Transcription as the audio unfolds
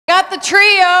the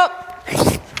tree up.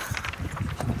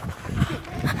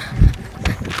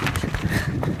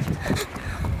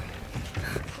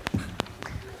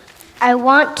 I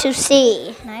want to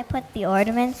see. Can I put the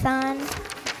ornaments on?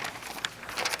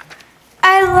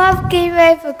 I love getting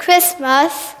ready for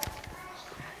Christmas.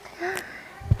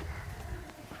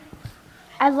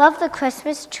 I love the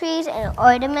Christmas trees and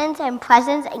ornaments and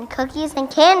presents and cookies and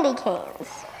candy canes.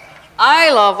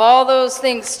 I love all those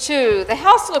things too. The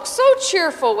house looks so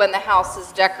cheerful when the house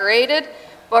is decorated,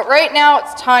 but right now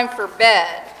it's time for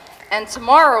bed. And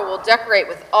tomorrow we'll decorate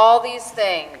with all these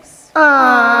things.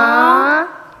 Aww.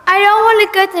 I don't want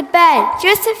to go to bed.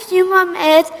 Just a few more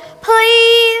minutes,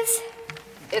 please.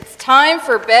 It's time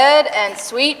for bed and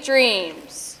sweet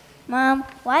dreams. Mom,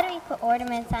 why do we put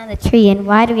ornaments on the tree and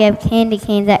why do we have candy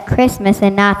canes at Christmas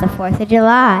and not the 4th of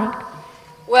July?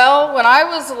 Well, when I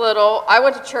was little, I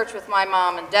went to church with my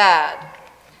mom and dad.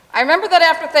 I remember that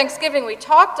after Thanksgiving, we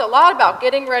talked a lot about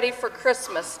getting ready for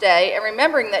Christmas Day and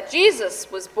remembering that Jesus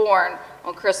was born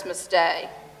on Christmas Day.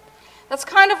 That's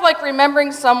kind of like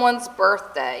remembering someone's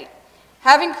birthday.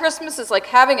 Having Christmas is like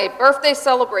having a birthday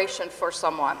celebration for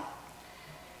someone.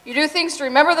 You do things to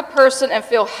remember the person and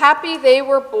feel happy they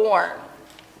were born.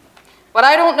 But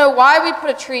I don't know why we put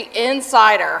a tree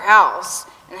inside our house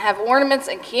and have ornaments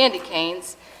and candy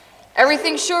canes.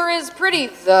 Everything sure is pretty,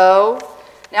 though.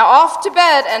 Now off to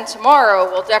bed, and tomorrow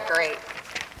we'll decorate.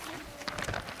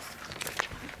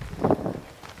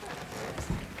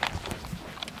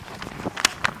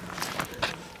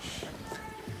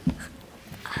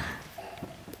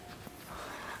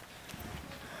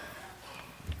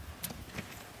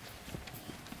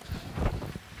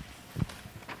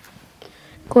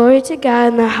 Glory to God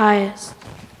in the highest.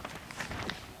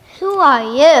 Who are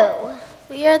you?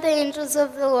 We are the angels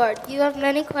of the Lord. You have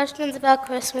many questions about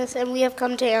Christmas, and we have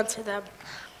come to answer them.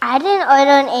 I didn't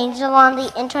order an angel on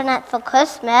the internet for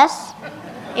Christmas.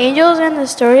 Angels and the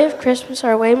story of Christmas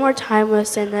are way more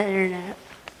timeless than the internet.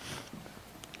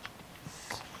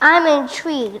 I'm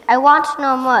intrigued. I want to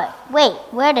know more. Wait,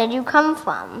 where did you come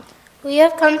from? We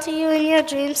have come to you in your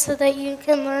dreams so that you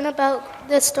can learn about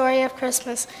the story of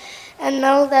Christmas and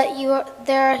know that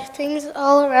there are things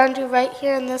all around you right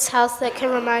here in this house that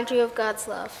can remind you of God's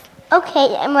love.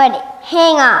 Okay, I'm ready.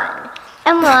 Hang on.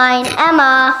 Emmeline,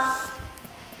 Emma.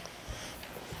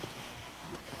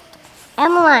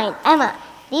 Emmeline, Emma.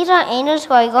 These are angels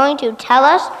who are going to tell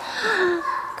us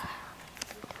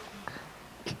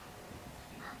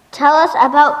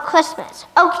about Christmas.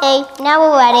 Okay, now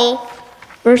we're ready.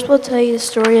 First, we'll tell you the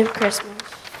story of Christmas.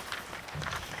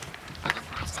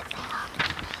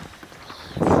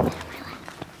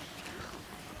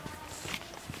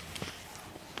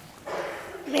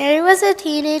 Mary was a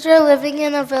teenager living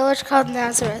in a village called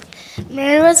Nazareth.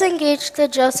 Mary was engaged to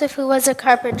Joseph, who was a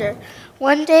carpenter.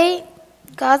 One day,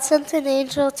 God sent an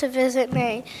angel to visit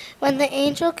Mary. When the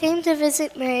angel came to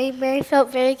visit Mary, Mary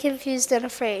felt very confused and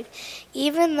afraid.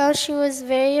 Even though she was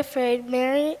very afraid,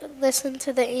 Mary listened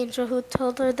to the angel, who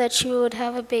told her that she would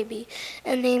have a baby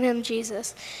and name him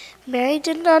Jesus. Mary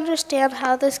didn't understand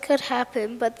how this could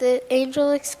happen, but the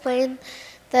angel explained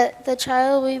that the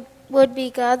child would be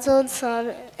God's own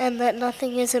son and that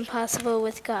nothing is impossible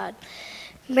with God.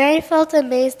 Mary felt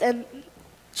amazed and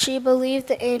she believed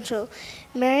the angel.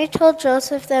 Mary told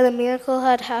Joseph that a miracle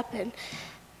had happened.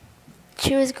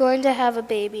 She was going to have a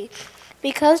baby.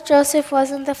 Because Joseph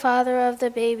wasn't the father of the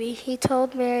baby, he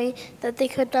told Mary that they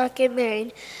could not get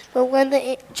married. But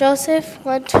when Joseph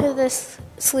went to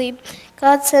sleep,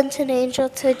 God sent an angel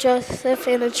to Joseph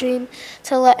in a dream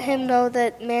to let him know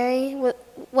that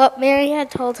what Mary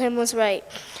had told him was right.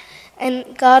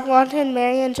 And God wanted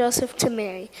Mary and Joseph to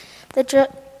marry. The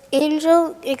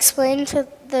angel explained to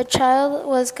the child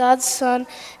was God's son,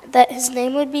 that his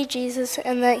name would be Jesus,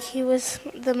 and that he was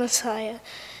the Messiah.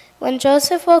 When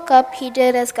Joseph woke up, he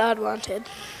did as God wanted.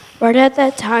 Right at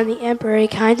that time, the emperor, a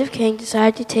kind of king,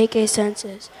 decided to take a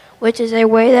census, which is a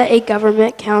way that a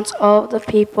government counts all the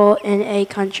people in a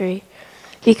country.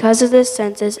 Because of this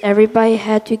census, everybody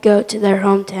had to go to their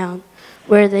hometown,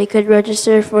 where they could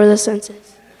register for the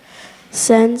census.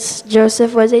 Since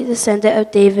Joseph was a descendant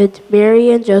of David,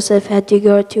 Mary and Joseph had to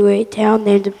go to a town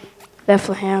named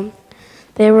Bethlehem.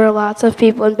 There were lots of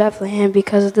people in Bethlehem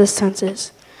because of the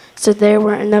census, so there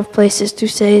weren't enough places to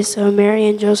stay, so Mary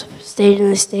and Joseph stayed in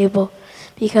the stable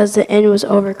because the inn was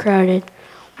overcrowded.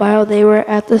 While they were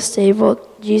at the stable,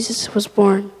 Jesus was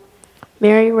born.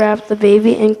 Mary wrapped the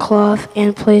baby in cloth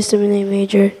and placed him in a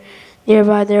manger.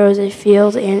 Nearby there was a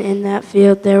field, and in that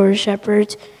field there were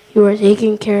shepherds who were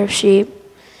taking care of sheep.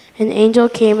 An angel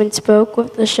came and spoke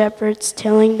with the shepherds,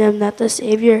 telling them that the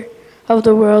Savior of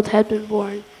the world had been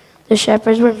born. The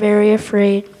shepherds were very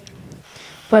afraid,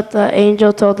 but the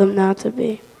angel told them not to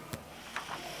be.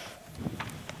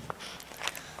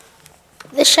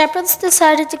 The shepherds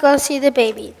decided to go see the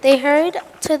baby. They hurried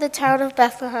to the town of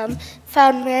Bethlehem,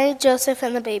 found Mary, Joseph,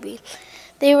 and the baby.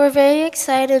 They were very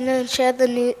excited and shared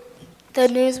the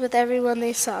news with everyone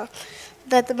they saw,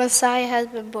 that the Messiah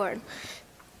had been born.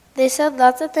 They said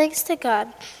lots of thanks to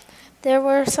God. There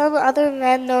were some other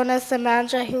men known as the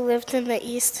Magi who lived in the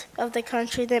east of the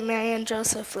country that Mary and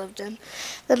Joseph lived in.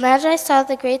 The Magi saw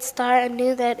the great star and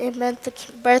knew that it meant the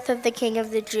birth of the King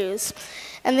of the Jews,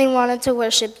 and they wanted to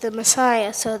worship the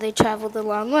Messiah, so they traveled a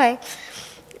long way.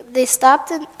 They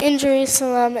stopped in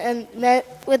Jerusalem and met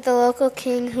with the local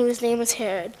king whose name was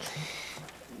Herod.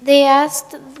 They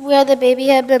asked where the baby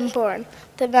had been born.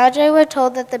 The Magi were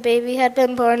told that the baby had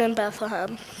been born in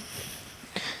Bethlehem.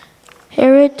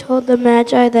 Herod told the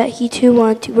Magi that he too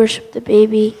wanted to worship the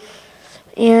baby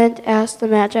and asked the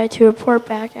Magi to report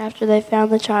back after they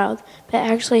found the child. But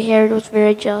actually Herod was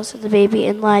very jealous of the baby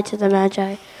and lied to the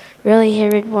Magi. Really,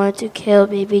 Herod wanted to kill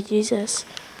baby Jesus.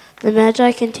 The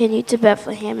Magi continued to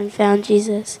Bethlehem and found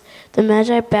Jesus. The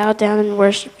Magi bowed down and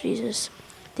worshipped Jesus.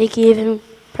 They gave him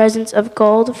presents of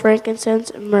gold, frankincense,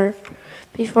 and myrrh.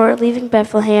 Before leaving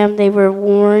Bethlehem, they were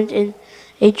warned in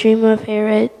a dream of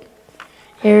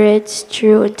Herod's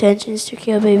true intentions to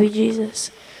kill baby Jesus.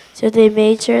 So they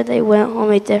made sure they went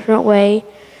home a different way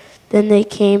than they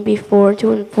came before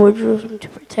to inform Jerusalem to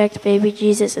protect baby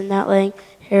Jesus and not letting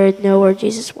Herod know where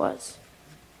Jesus was.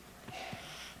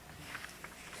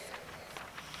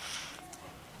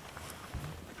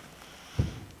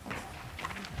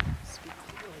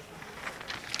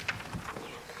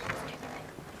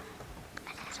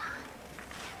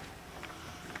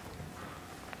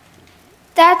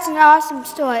 That's an awesome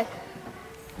story.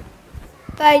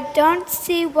 But I don't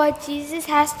see what Jesus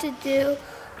has to do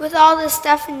with all the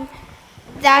stuff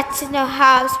that's in our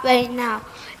house right now.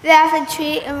 We have a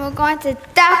tree and we're going to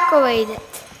decorate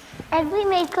it. And we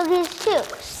made cookies too.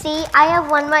 See, I have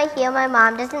one right here my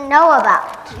mom doesn't know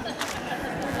about.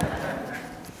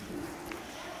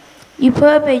 You put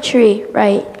up a tree,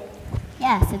 right?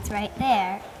 Yes, it's right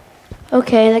there.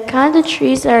 Okay, the kind of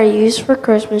trees that are used for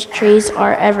Christmas trees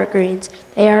are evergreens.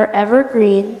 They are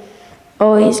evergreen,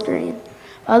 always green.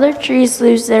 Other trees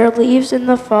lose their leaves in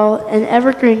the fall, and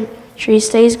evergreen tree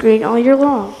stays green all year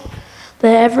long. The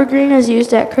evergreen is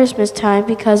used at Christmas time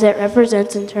because it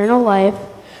represents eternal life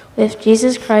with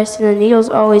Jesus Christ, and the needles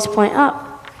always point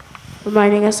up,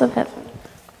 reminding us of heaven.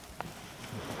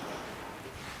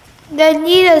 The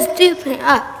needles do point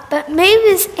up, but maybe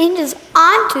this angel's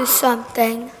onto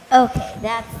something. Okay,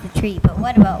 that's the tree, but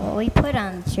what about what we put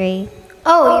on the tree?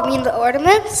 Oh, you mean the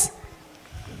ornaments?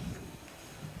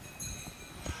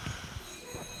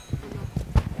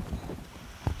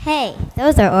 Hey,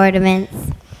 those are ornaments.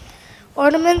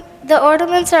 The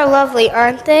ornaments are lovely,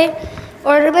 aren't they?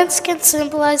 Ornaments can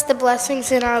symbolize the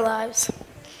blessings in our lives.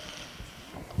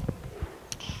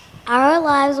 Our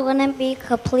lives wouldn't be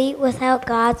complete without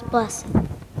God's blessing.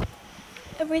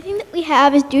 Everything that we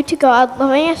have is due to God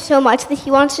loving us so much that He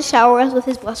wants to shower us with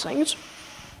His blessings.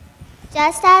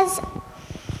 Just as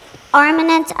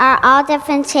ornaments are all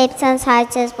different shapes and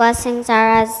sizes, blessings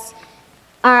are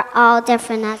all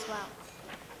different as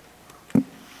well.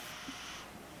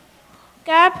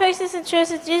 God picks us and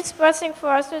chooses Jesus' blessing for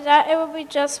us so that it will be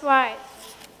just right.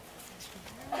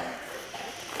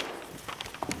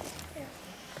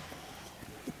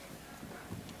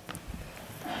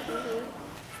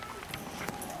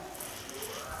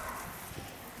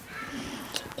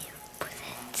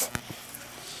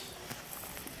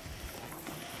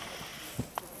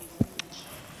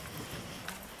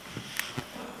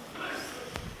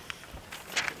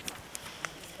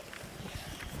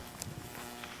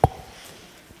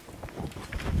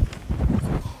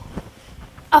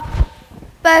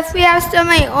 But if we have so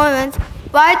many ornaments,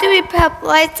 why do we put up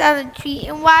lights on the tree?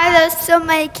 And why are there so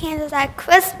many candles at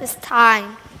Christmas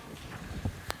time?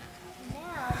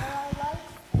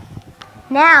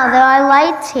 Now there are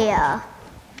lights here.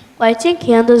 Lights and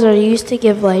candles are used to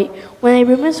give light. When a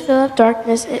room is filled with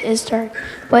darkness, it is dark.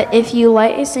 But if you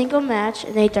light a single match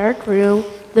in a dark room,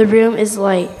 the room is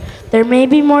light. There may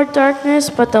be more darkness,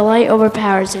 but the light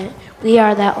overpowers it. We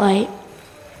are that light.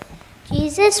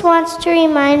 Jesus wants to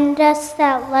remind us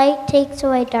that light takes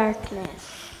away darkness.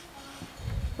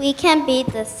 We can be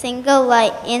the single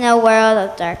light in a world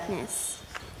of darkness.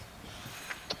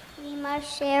 We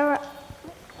must share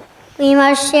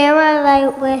our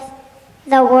light with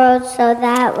the world so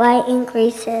that light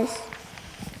increases.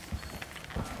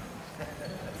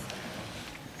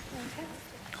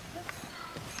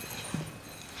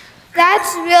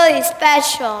 That's really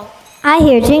special. I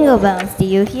hear jingle bells. Do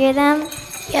you hear them?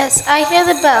 Yes, I hear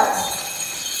the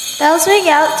bells. Bells ring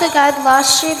out to guide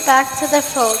lost sheep back to their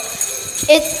fold.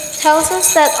 It tells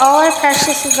us that all are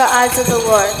precious in the eyes of the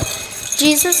Lord.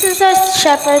 Jesus is our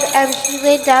shepherd, and he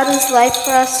laid down his life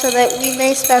for us so that we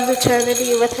may spend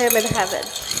eternity with him in heaven.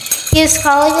 He is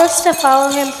calling us to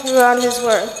follow him through on his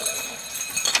word.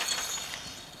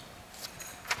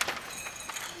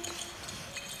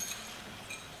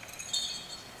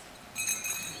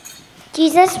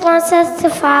 Jesus wants us to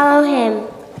follow him.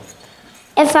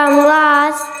 If I'm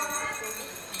lost,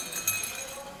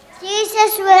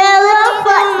 Jesus will look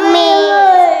for me.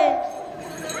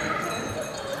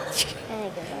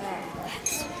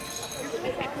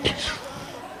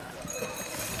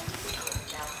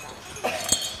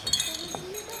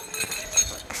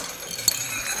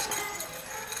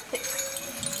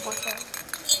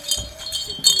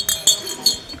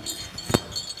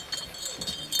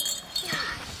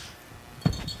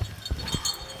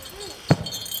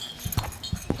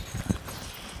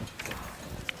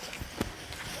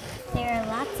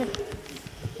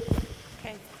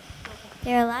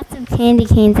 There are lots of candy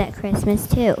canes at Christmas,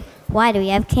 too. Why do we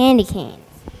have candy canes?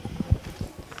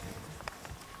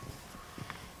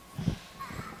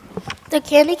 The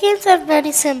candy canes have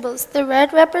many symbols. The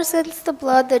red represents the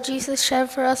blood that Jesus shed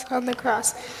for us on the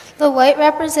cross. The white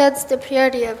represents the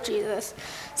purity of Jesus.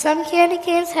 Some candy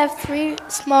canes have 3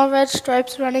 small red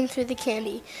stripes running through the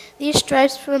candy. These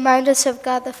stripes remind us of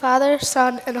God the Father,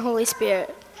 Son, and Holy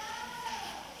Spirit.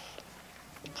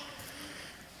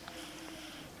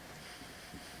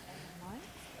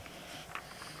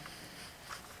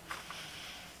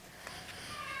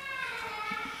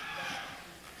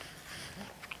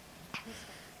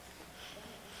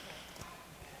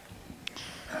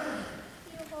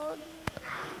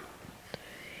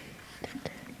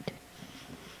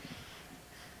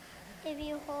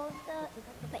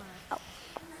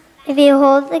 If you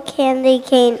hold the candy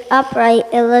cane upright,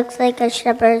 it looks like a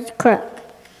shepherd's crook.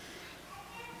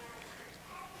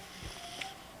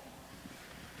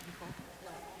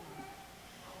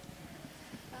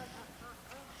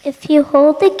 If you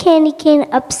hold the candy cane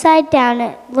upside down,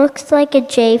 it looks like a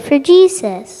J for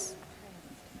Jesus.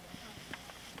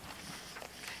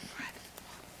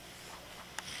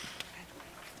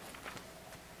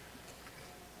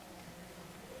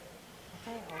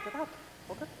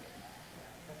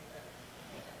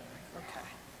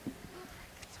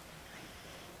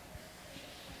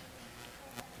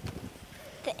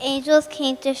 The angels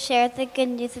came to share the good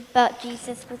news about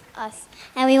Jesus with us,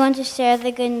 and we want to share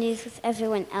the good news with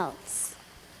everyone else.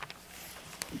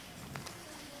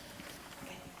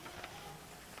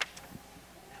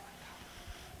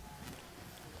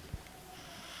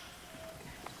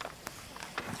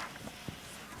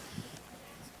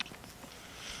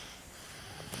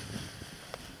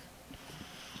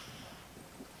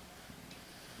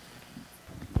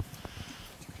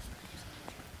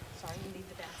 Sorry, you need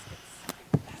the baskets.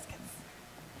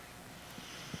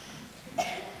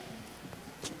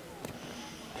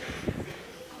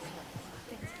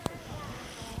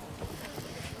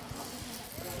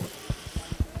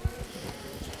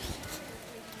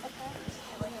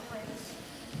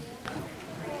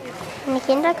 And the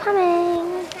kids are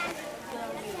coming.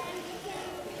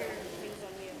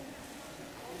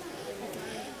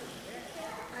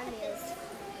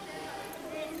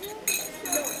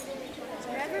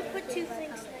 Never put 2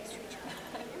 things next to each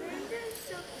other. They're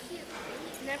so cute.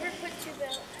 Never put 2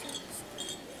 bells.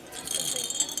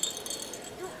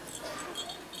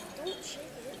 Don't shake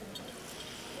it.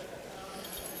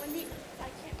 I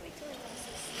can't wait till it does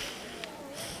this.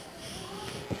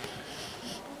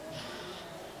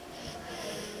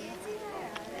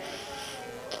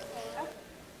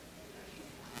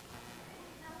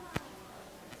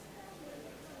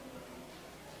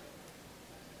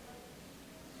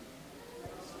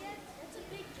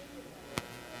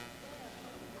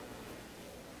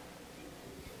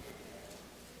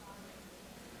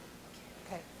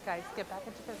 Okay, guys, get back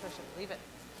into position. Leave it.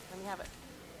 Let me have it.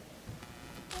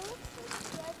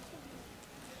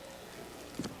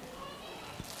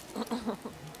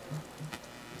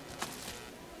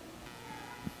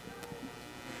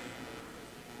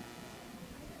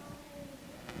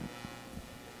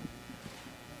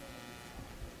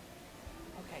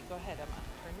 Okay, go ahead, Emma.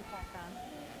 Turn your pack on.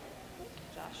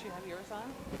 Josh, you have yours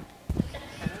on?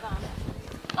 Turn it on.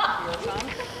 Yours on?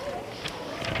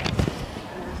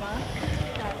 Yours on?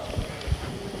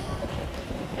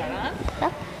 Got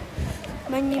on?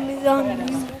 My name is on.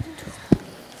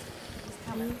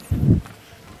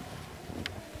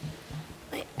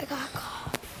 Wait, I got a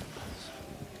call.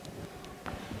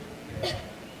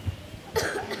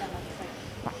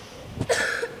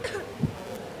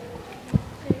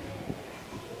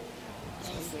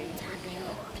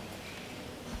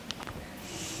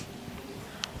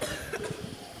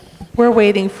 We're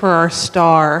waiting for our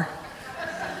star.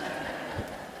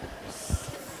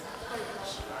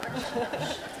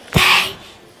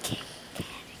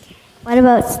 What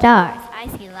about stars? I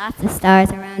see lots of stars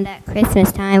around at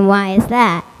Christmas time. Why is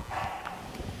that?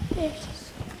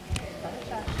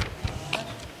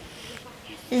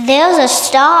 There's a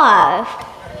star.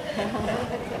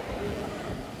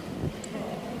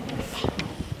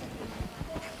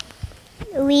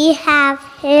 We have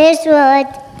his word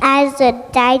as a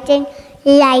guiding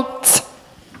light.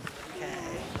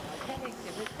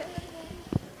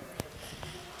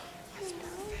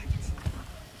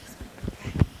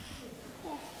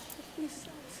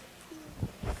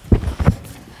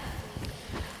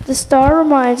 The star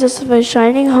reminds us of a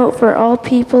shining hope for all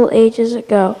people ages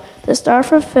ago. The star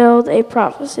fulfilled a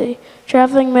prophecy.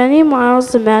 Traveling many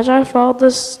miles, the Magi followed the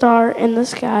star in the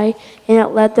sky, and it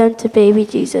led them to baby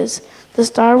Jesus. The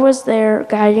star was their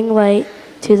guiding light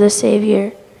to the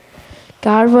Savior.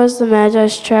 God was the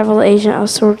Magi's travel agent of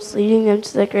sorts, leading them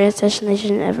to the greatest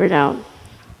destination ever known,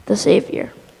 the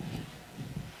Savior.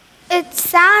 It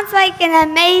sounds like an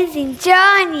amazing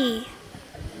journey.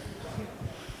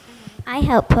 I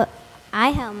help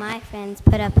my friends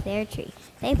put up their tree.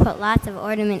 They put lots of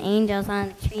ornament angels on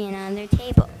the tree and on their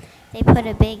table. They put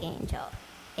a big angel.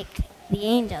 The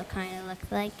angel kind of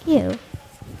looks like you.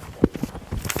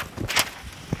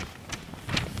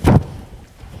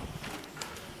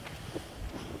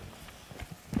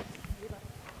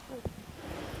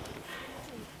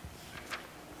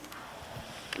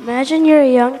 Imagine you're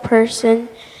a young person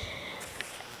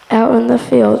out in the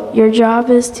field. Your job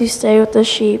is to stay with the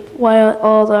sheep while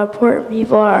all the important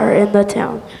people are in the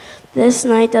town. This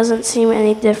night doesn't seem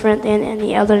any different than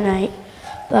any other night.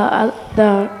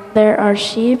 There are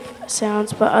sheep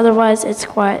sounds, but otherwise it's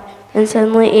quiet, and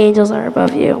suddenly angels are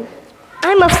above you.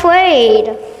 I'm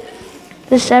afraid.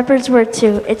 The shepherds were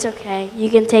too. It's okay. You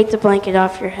can take the blanket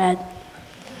off your head.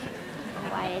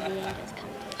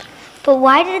 But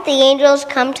why did the angels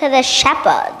come to the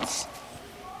shepherds?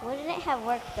 Wouldn't it have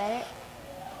worked better?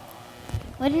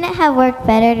 Wouldn't it have worked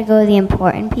better to go to the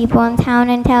important people in town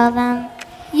and tell them?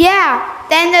 Yeah,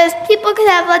 then those people could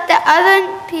have let the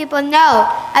other people know.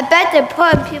 I bet the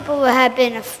important people would have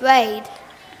been afraid.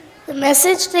 The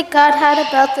message that God had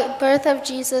about the birth of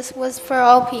Jesus was for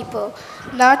all people,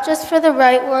 not just for the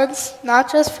right ones,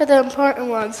 not just for the important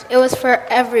ones. It was for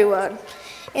everyone.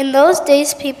 In those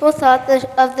days, people thought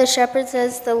of the shepherds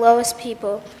as the lowest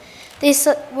people. They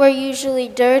were usually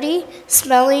dirty,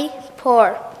 smelly,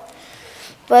 poor.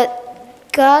 But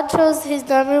God chose his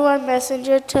number one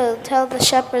messenger to tell the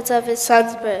shepherds of his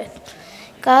son's birth.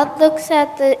 God looks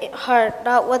at the heart,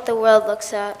 not what the world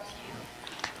looks at.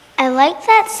 I like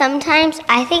that sometimes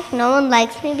I think no one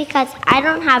likes me because I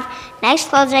don't have nice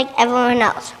clothes like everyone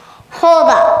else. Hold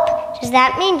up. Does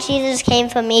that mean Jesus came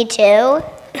for me too?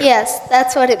 Yes,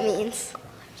 that's what it means.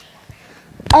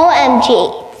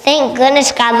 OMG. Thank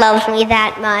goodness God loves me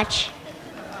that much.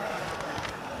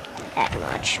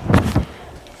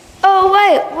 Oh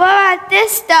wait, what about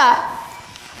this stuff?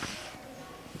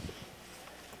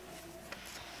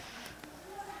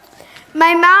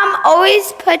 My mom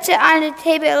always puts it on the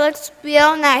table. It looks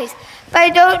real nice, but I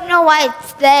don't know why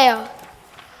it's there.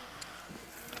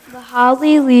 The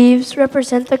holly leaves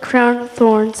represent the crown of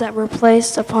thorns that were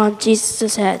placed upon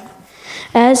Jesus' head.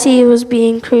 As he was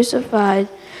being crucified,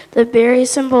 the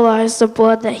berries symbolized the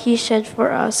blood that he shed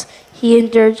for us. He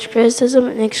endured criticism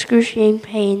and excruciating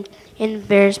pain and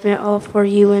embarrassment all for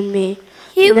you and me.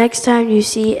 The next time you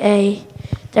see a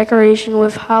decoration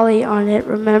with holly on it,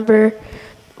 remember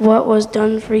what was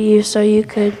done for you so you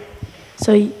could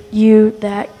spend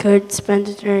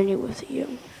eternity with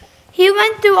you. He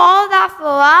went through all that for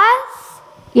us?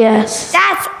 Yes.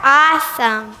 That's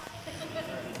awesome.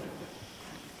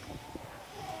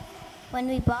 When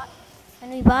we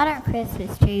bought our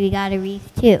Christmas tree, we got a wreath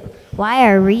too. Why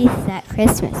are wreaths at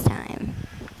Christmas time?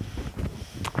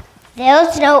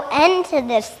 There's no end to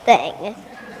this thing.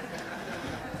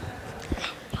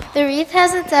 The wreath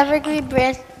has its evergreen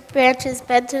branches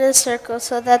bent in a circle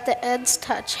so that the ends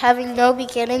touch, having no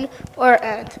beginning or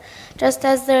end, just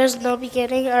as there is no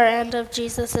beginning or end of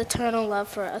Jesus' eternal love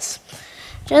for us.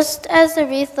 Just as the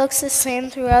wreath looks the same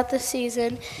throughout the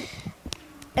season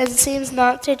and seems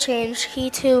not to change, he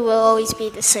too will always be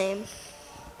the same.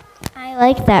 I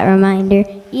like that reminder.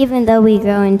 Even though we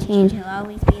grow and change, he'll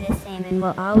always be the same and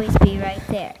will always be right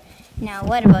there. Now,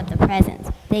 what about the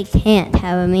presents? They can't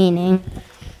have a meaning.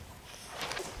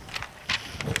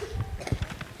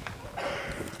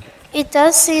 It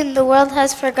does seem the world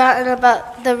has forgotten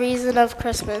about the reason of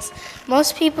Christmas.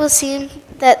 Most people seem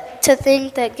to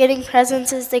think that getting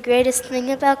presents is the greatest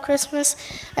thing about Christmas,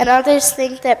 and others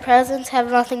think that presents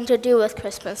have nothing to do with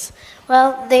Christmas.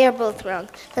 Well, they are both wrong.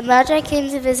 The Magi came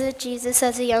to visit Jesus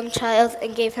as a young child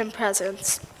and gave him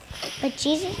presents. But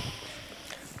Jesus,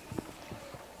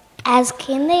 as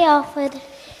king, they offered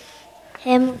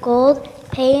him gold,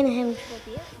 paying him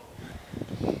tribute.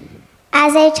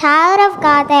 As a child of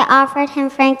God, they offered him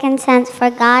frankincense,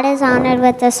 for God is honored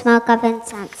with the smoke of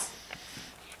incense.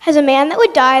 As a man that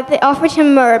would die, they offered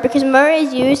him myrrh, because myrrh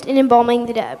is used in embalming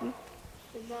the dead.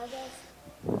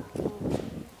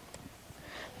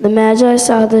 The Magi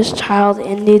saw this child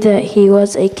and knew that he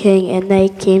was a king, and they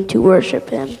came to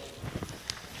worship him.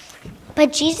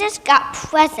 But Jesus got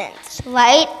presents,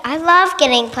 right? I love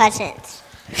getting presents.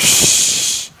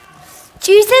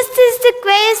 Jesus is the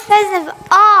greatest present of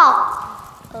all.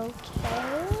 Okay.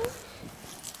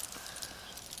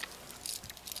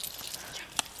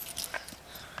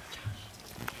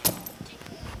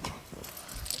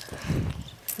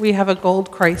 We have a gold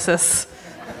crisis.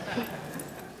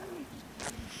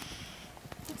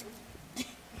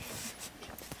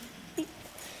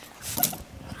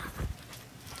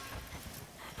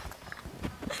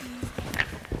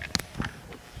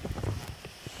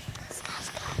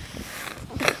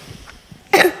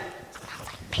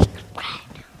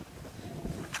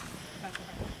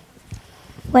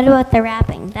 What about the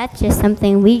wrapping? That's just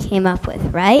something we came up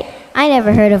with, right? I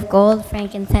never heard of gold,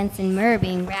 frankincense, and myrrh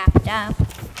being wrapped up.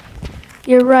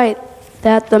 You're right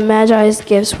that the Magi's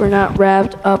gifts were not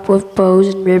wrapped up with bows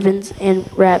and ribbons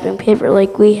and wrapping paper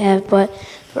like we have, but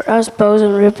for us, bows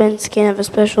and ribbons can have a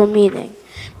special meaning.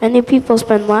 Many people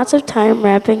spend lots of time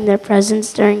wrapping their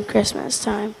presents during Christmas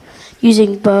time,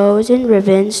 using bows and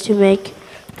ribbons to make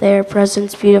their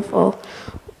presents beautiful.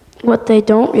 What they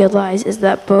don't realize is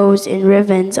that bows and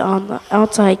ribbons on the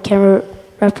outside can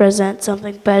represent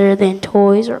something better than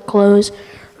toys or clothes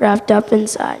wrapped up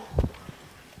inside.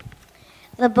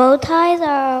 The bow ties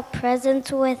are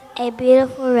presents with a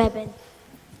beautiful ribbon.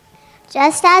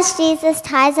 Just as Jesus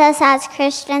ties us as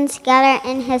Christians together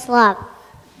in his love.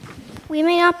 We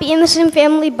may not be in the same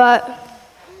family, but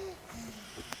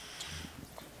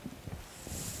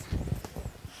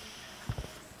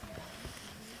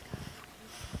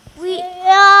we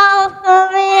all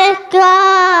with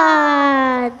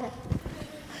God.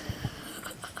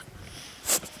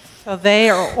 So they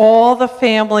are all the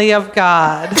family of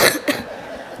God.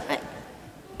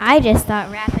 I just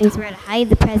thought wrappings were to hide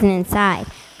the present inside.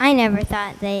 I never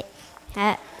thought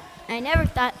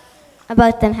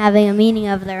about them having a meaning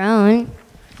of their own.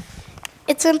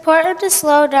 It's important to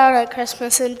slow down at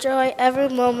Christmas and enjoy every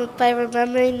moment by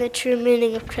remembering the true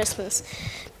meaning of Christmas.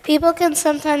 People can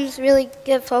sometimes really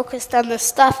get focused on the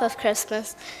stuff of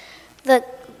Christmas. The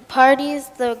parties,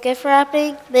 the gift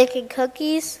wrapping, making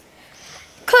cookies.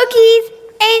 Cookies,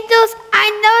 angels,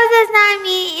 I know does not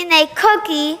mean in a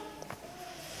cookie.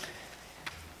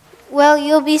 Well,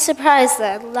 you'll be surprised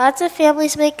then. Lots of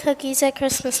families make cookies at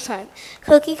Christmas time.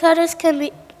 Cookie cutters can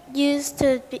be used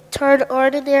to turn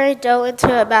ordinary dough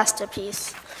into a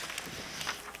masterpiece.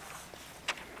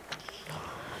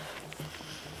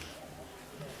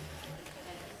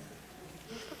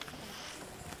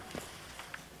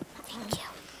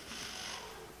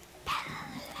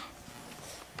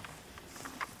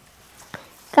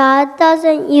 God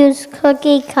doesn't use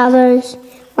cookie cutters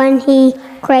when he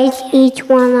creates each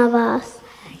one of us.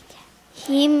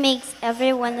 He makes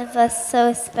every one of us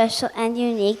so special and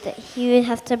unique that he would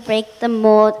have to break the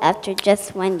mold after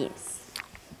just one use.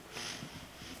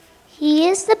 He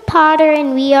is the potter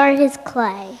and we are his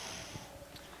clay.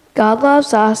 God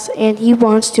loves us and he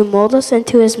wants to mold us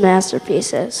into his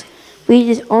masterpieces. We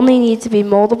just only need to be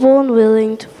moldable and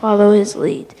willing to follow his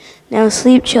lead. Now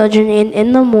sleep, children, and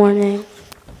in the morning.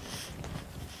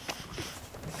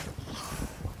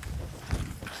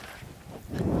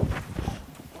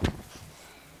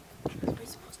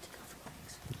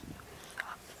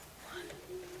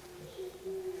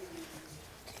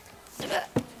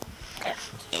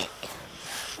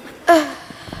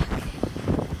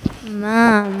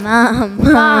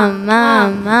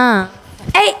 Mom.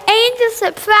 Hey, Angel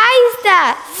surprised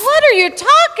us. What are you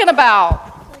talking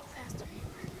about?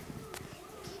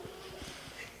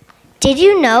 Did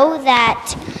you know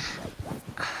that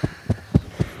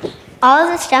all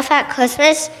the stuff at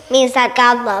Christmas means that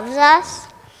God loves us?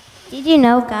 Did you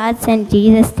know God sent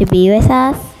Jesus to be with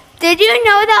us? Did you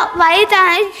know that lights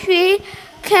on a tree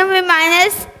can remind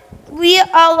us we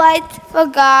are lights for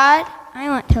God? I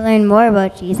want to learn more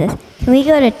about Jesus. Can we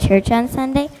go to church on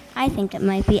Sunday? I think it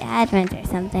might be Advent or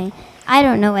something. I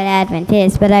don't know what Advent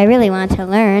is, but I really want to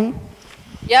learn.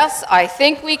 Yes, I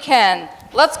think we can.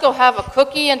 Let's go have a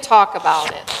cookie and talk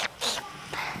about it.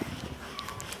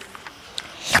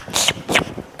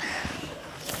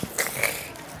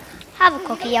 Have a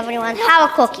cookie, everyone. Have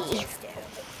a cookie.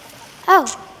 Oh,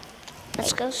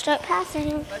 let's go start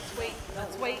passing. Let's wait.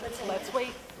 Let's wait. Let's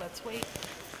wait. Let's wait.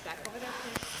 Back over there,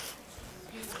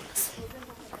 please.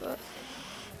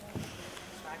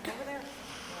 Back over there.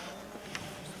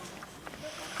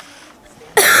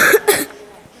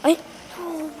 Wait.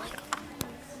 Oh my God.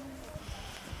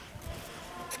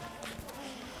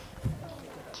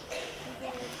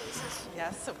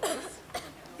 Yes, it was.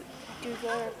 Do you go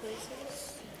to our places?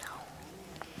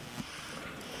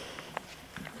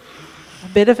 A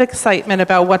bit of excitement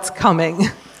about what's coming.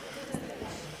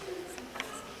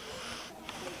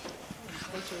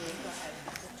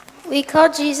 We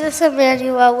call Jesus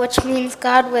Emmanuel, which means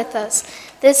God with us.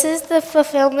 This is the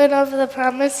fulfillment of the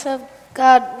promise of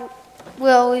God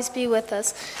will always be with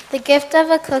us. The gift of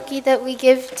a cookie that we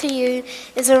give to you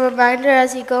is a reminder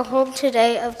as you go home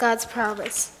today of God's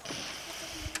promise.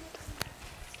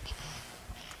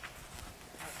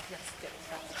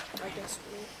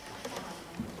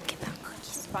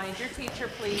 Find your teacher,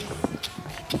 please.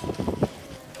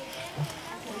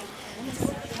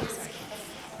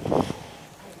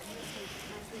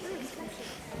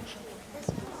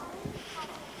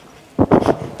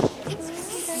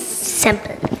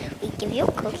 Simple. We give you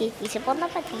a cookie, we sip on the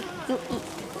cookie, you eat.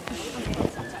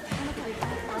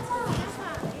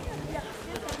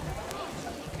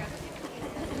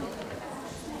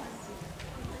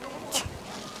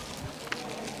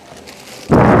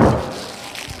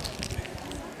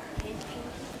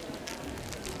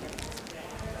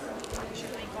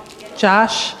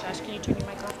 Josh. Josh, can you turn your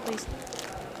mic off, please?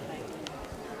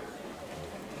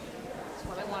 That's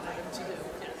what I wanted him to do.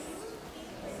 Yes.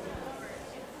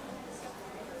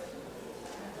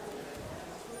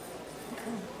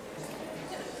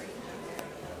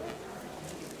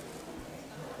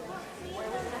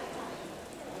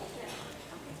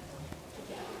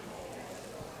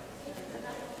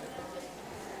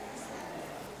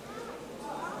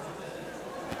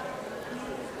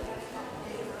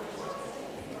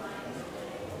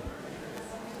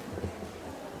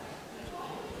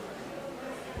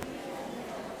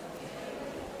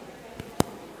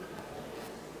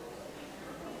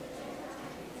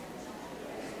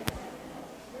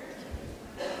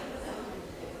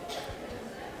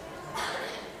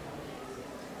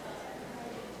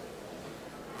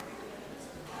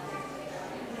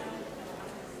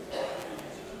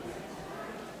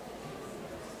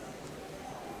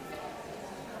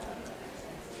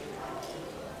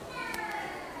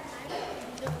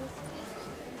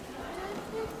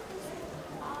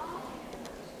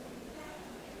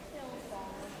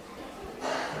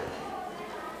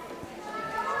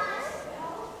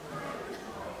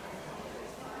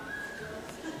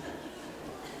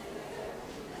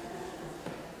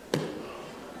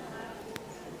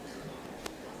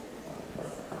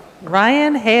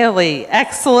 Ryan Haley,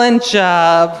 excellent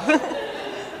job.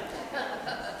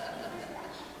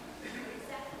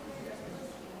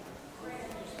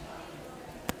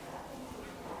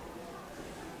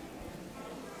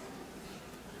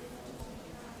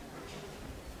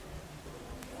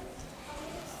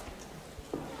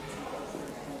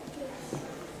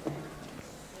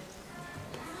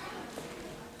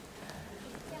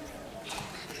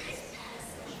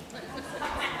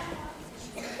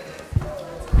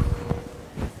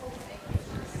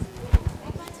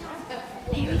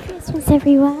 Merry Christmas,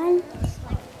 everyone.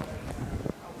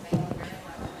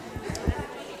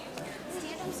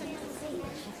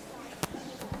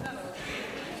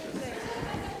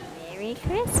 Merry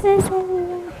Christmas,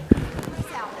 everyone.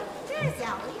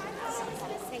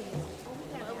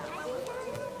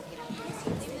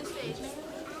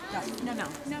 No.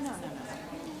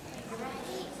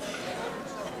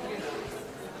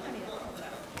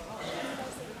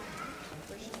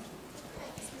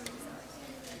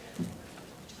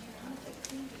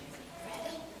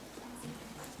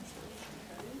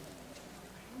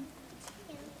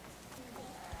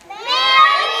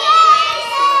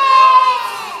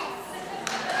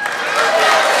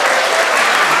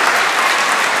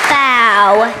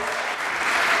 Bow.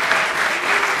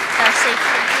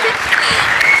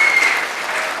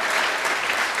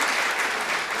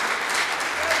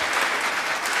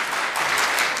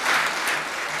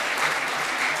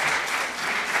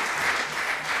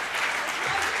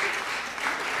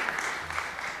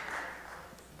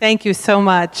 Thank you so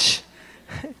much.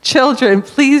 Children,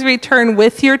 please return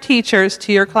with your teachers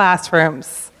to your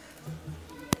classrooms.